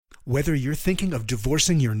Whether you're thinking of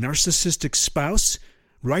divorcing your narcissistic spouse,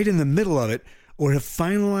 right in the middle of it, or have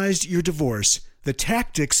finalized your divorce, the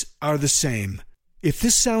tactics are the same. If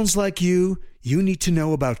this sounds like you need to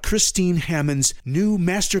know about Christine Hammond's new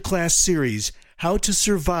masterclass series, How to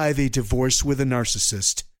Survive a Divorce with a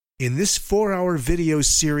Narcissist. In this 4-hour video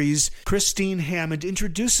series, Christine Hammond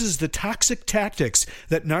introduces the toxic tactics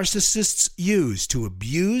that narcissists use to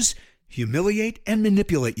abuse, humiliate, and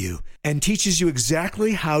manipulate you, and teaches you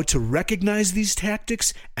exactly how to recognize these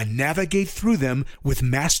tactics and navigate through them with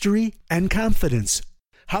mastery and confidence.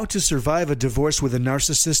 How to Survive a Divorce with a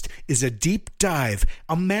Narcissist is a deep dive,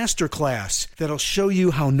 a masterclass that'll show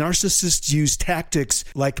you how narcissists use tactics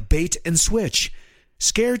like bait and switch,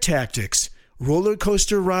 scare tactics, roller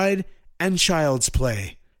coaster ride, and child's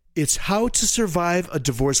play. It's How to Survive a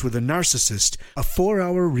Divorce with a Narcissist, a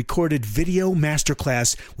 4-hour recorded video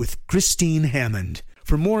masterclass with Christine Hammond.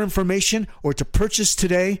 For more information or to purchase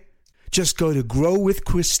today, just go to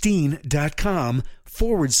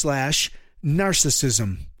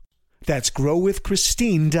growwithchristine.com/narcissism. That's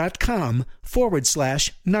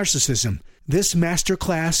growwithchristine.com/narcissism. This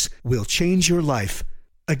masterclass will change your life.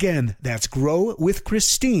 Again, that's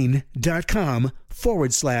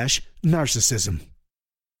growwithchristine.com/narcissism.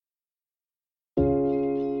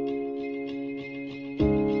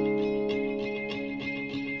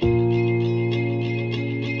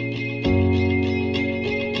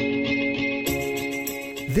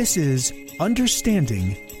 This is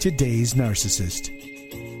Understanding Today's Narcissist.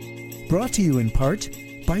 Brought to you in part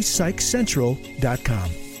by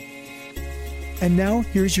PsychCentral.com. And now,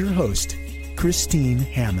 here's your host, Christine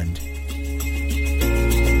Hammond.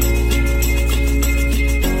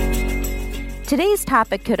 Today's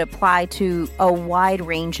topic could apply to a wide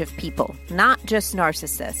range of people, not just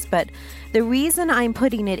narcissists. But the reason I'm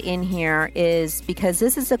putting it in here is because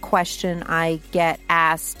this is a question I get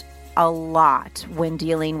asked a lot when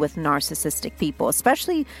dealing with narcissistic people,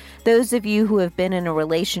 especially those of you who have been in a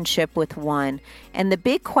relationship with one. And the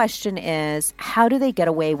big question is, how do they get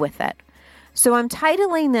away with it? So I'm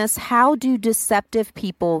titling this, How Do Deceptive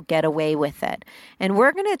People Get Away with It? And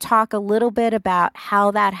we're going to talk a little bit about how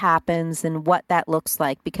that happens and what that looks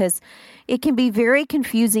like, because it can be very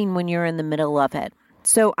confusing when you're in the middle of it.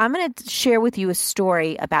 So I'm going to share with you a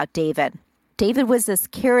story about David. David was this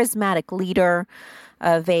charismatic leader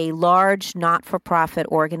of a large not-for-profit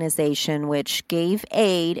organization which gave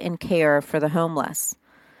aid and care for the homeless.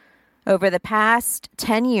 Over the past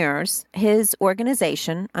 10 years, his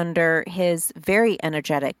organization, under his very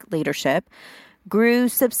energetic leadership, grew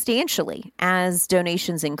substantially as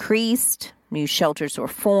donations increased, new shelters were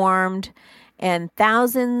formed, and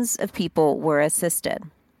thousands of people were assisted.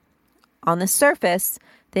 On the surface,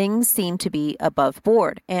 things seemed to be above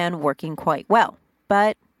board and working quite well,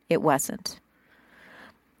 but it wasn't.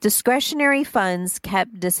 Discretionary funds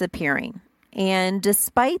kept disappearing, and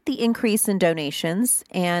despite the increase in donations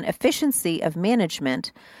and efficiency of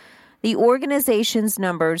management, the organization's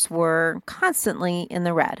numbers were constantly in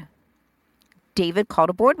the red. David called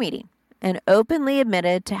a board meeting and openly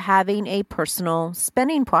admitted to having a personal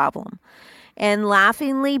spending problem and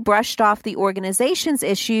laughingly brushed off the organization's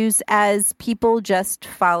issues as people just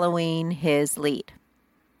following his lead.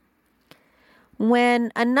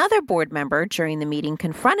 When another board member during the meeting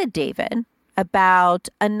confronted David about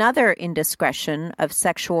another indiscretion of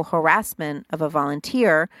sexual harassment of a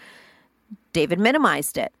volunteer, David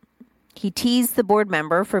minimized it. He teased the board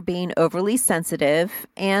member for being overly sensitive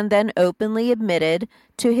and then openly admitted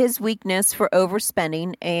to his weakness for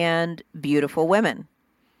overspending and beautiful women.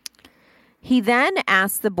 He then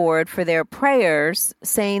asked the board for their prayers,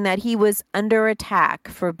 saying that he was under attack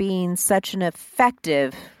for being such an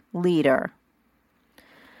effective leader.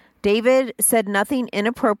 David said nothing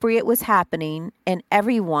inappropriate was happening and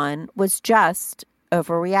everyone was just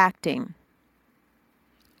overreacting.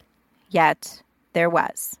 Yet, there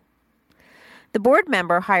was. The board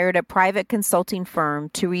member hired a private consulting firm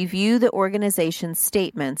to review the organization's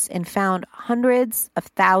statements and found hundreds of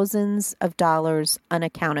thousands of dollars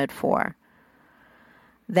unaccounted for.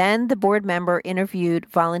 Then the board member interviewed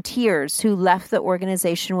volunteers who left the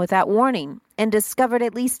organization without warning and discovered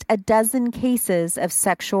at least a dozen cases of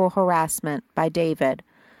sexual harassment by David.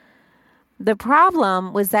 The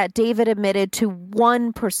problem was that David admitted to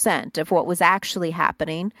 1% of what was actually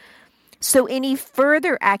happening, so any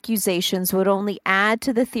further accusations would only add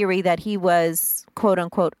to the theory that he was,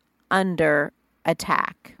 quote-unquote, under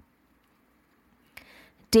attack.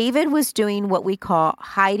 David was doing what we call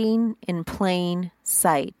hiding in plain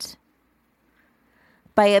sight.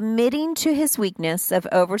 By admitting to his weakness of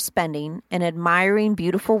overspending and admiring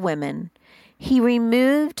beautiful women, He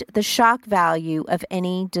removed the shock value of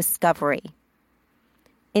any discovery.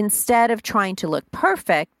 Instead of trying to look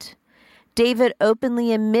perfect, David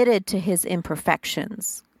openly admitted to his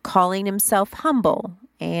imperfections, calling himself humble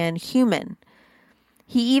and human.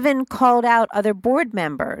 He even called out other board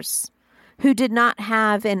members who did not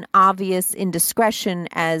have an obvious indiscretion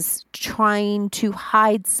as trying to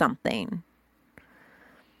hide something.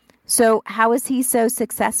 So how is he so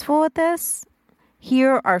successful at this?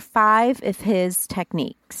 Here are 5 of his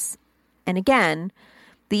techniques. And again,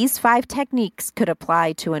 these 5 techniques could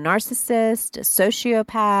apply to a narcissist, a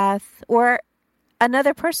sociopath, or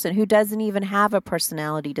another person who doesn't even have a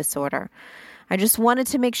personality disorder. I just wanted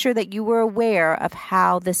to make sure that you were aware of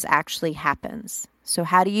how this actually happens. So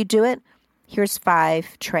how do you do it? Here's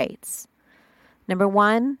 5 traits. Number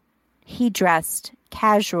 1, he dressed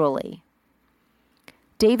casually.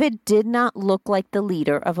 David did not look like the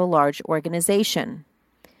leader of a large organization.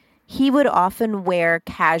 He would often wear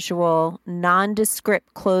casual,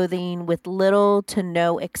 nondescript clothing with little to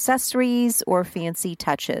no accessories or fancy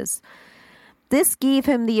touches. This gave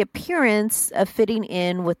him the appearance of fitting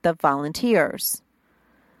in with the volunteers.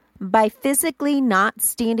 By physically not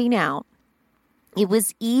standing out, it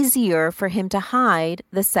was easier for him to hide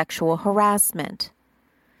the sexual harassment.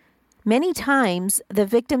 Many times, the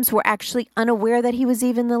victims were actually unaware that he was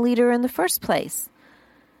even the leader in the first place.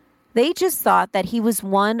 They just thought that he was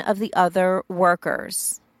one of the other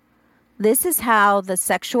workers. This is how the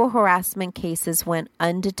sexual harassment cases went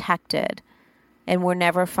undetected and were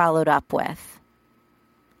never followed up with.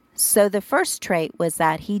 So the first trait was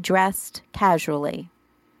that he dressed casually.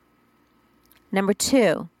 Number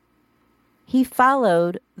 2, he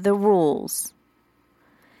followed the rules.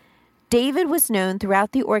 David was known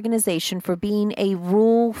throughout the organization for being a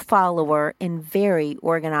rule follower and very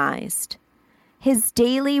organized. His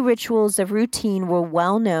daily rituals of routine were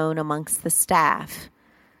well known amongst the staff.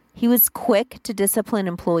 He was quick to discipline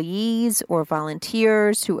employees or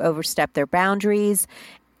volunteers who overstepped their boundaries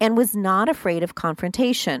and was not afraid of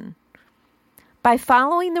confrontation. By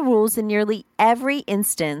following the rules in nearly every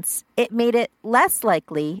instance, it made it less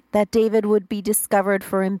likely that David would be discovered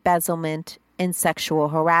for embezzlement and sexual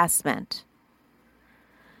harassment.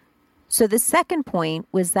 So the second point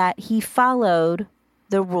was that he followed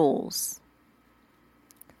the rules.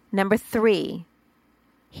 Number 3,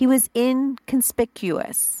 he was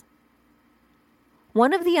inconspicuous.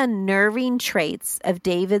 One of the unnerving traits of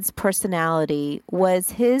David's personality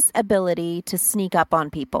was his ability to sneak up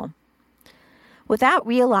on people. Without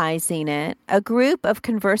realizing it, a group of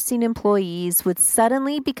conversing employees would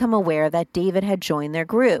suddenly become aware that David had joined their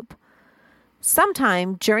group.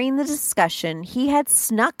 Sometime during the discussion, he had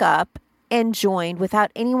snuck up and joined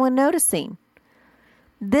without anyone noticing.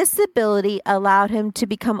 This ability allowed him to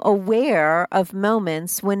become aware of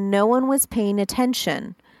moments when no one was paying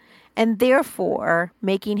attention, and therefore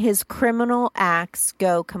making his criminal acts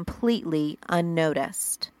go completely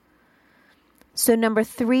unnoticed. So number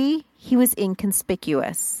 3, he was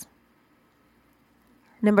inconspicuous.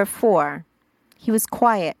 Number 4, he was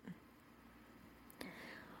quiet.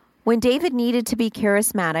 When David needed to be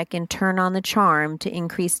charismatic and turn on the charm to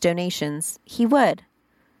increase donations, he would.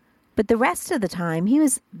 But the rest of the time, he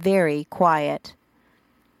was very quiet.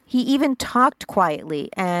 He even talked quietly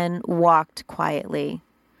and walked quietly.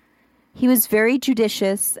 He was very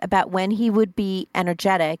judicious about when he would be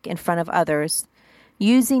energetic in front of others,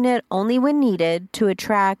 using it only when needed to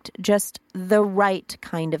attract just the right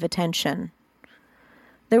kind of attention.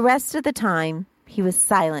 The rest of the time, he was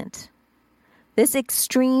silent. This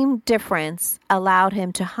extreme difference allowed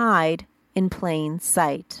him to hide in plain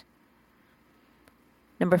sight.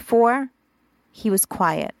 Number 4, he was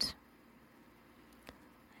quiet.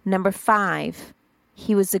 Number 5,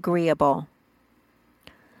 he was agreeable.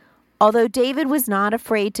 Although David was not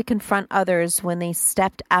afraid to confront others when they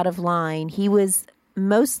stepped out of line, he was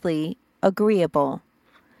mostly agreeable.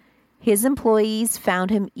 His employees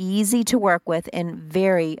found him easy to work with and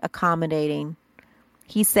very accommodating.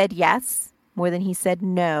 He said yes more than he said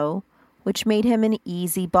no, which made him an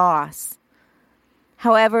easy boss.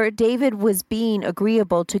 However, David was being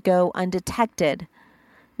agreeable to go undetected,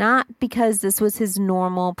 not because this was his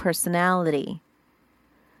normal personality.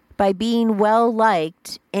 By being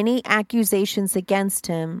well-liked, any accusations against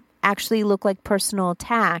him actually looked like personal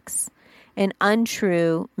attacks and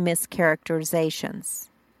untrue mischaracterizations.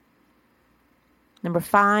 Number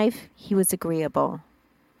 5, he was agreeable.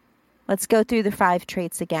 Let's go through the 5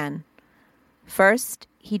 traits again. First,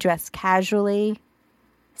 he dressed casually.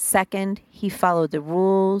 Second, he followed the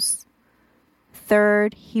rules.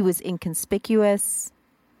 Third, he was inconspicuous.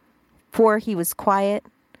 4, he was quiet.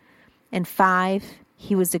 And 5,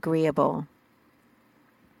 he was agreeable.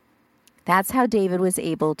 That's how David was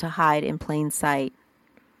able to hide in plain sight.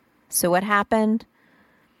 So what happened?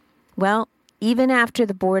 Well, even after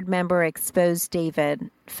the board member exposed David,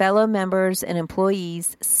 fellow members and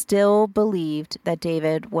employees still believed that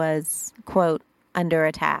David was, quote, under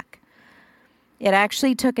attack. It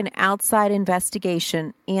actually took an outside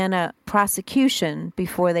investigation and a prosecution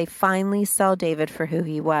before they finally saw David for who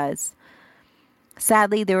he was.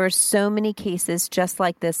 Sadly, there are so many cases just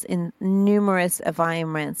like this in numerous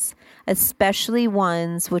environments, especially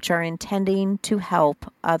ones which are intending to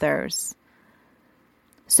help others.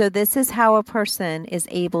 So this is how a person is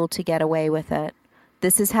able to get away with it.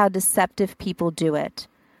 This is how deceptive people do it.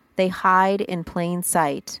 They hide in plain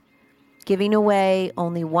sight, giving away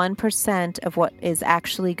only 1% of what is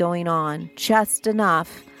actually going on, just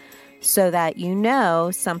enough so that you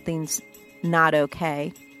know something's not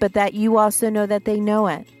okay, but that you also know that they know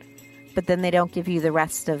it. But then they don't give you the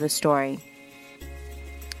rest of the story.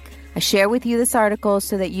 I share with you this article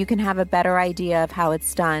so that you can have a better idea of how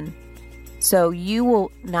it's done, so you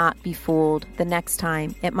will not be fooled the next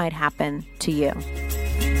time it might happen to you.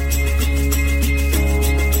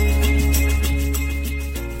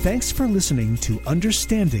 Thanks for listening to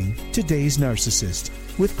Understanding Today's Narcissist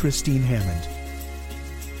with Christine Hammond.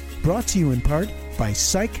 Brought to you in part by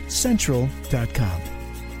PsychCentral.com.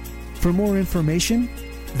 For more information,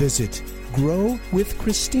 visit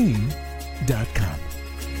GrowWithChristine.com.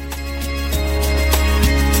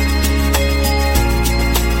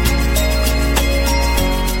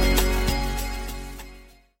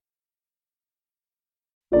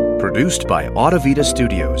 Produced by Audavita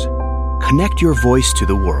Studios. Connect your voice to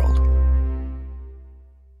the world.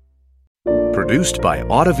 Produced by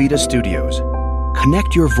Audavita Studios.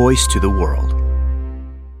 Connect your voice to the world.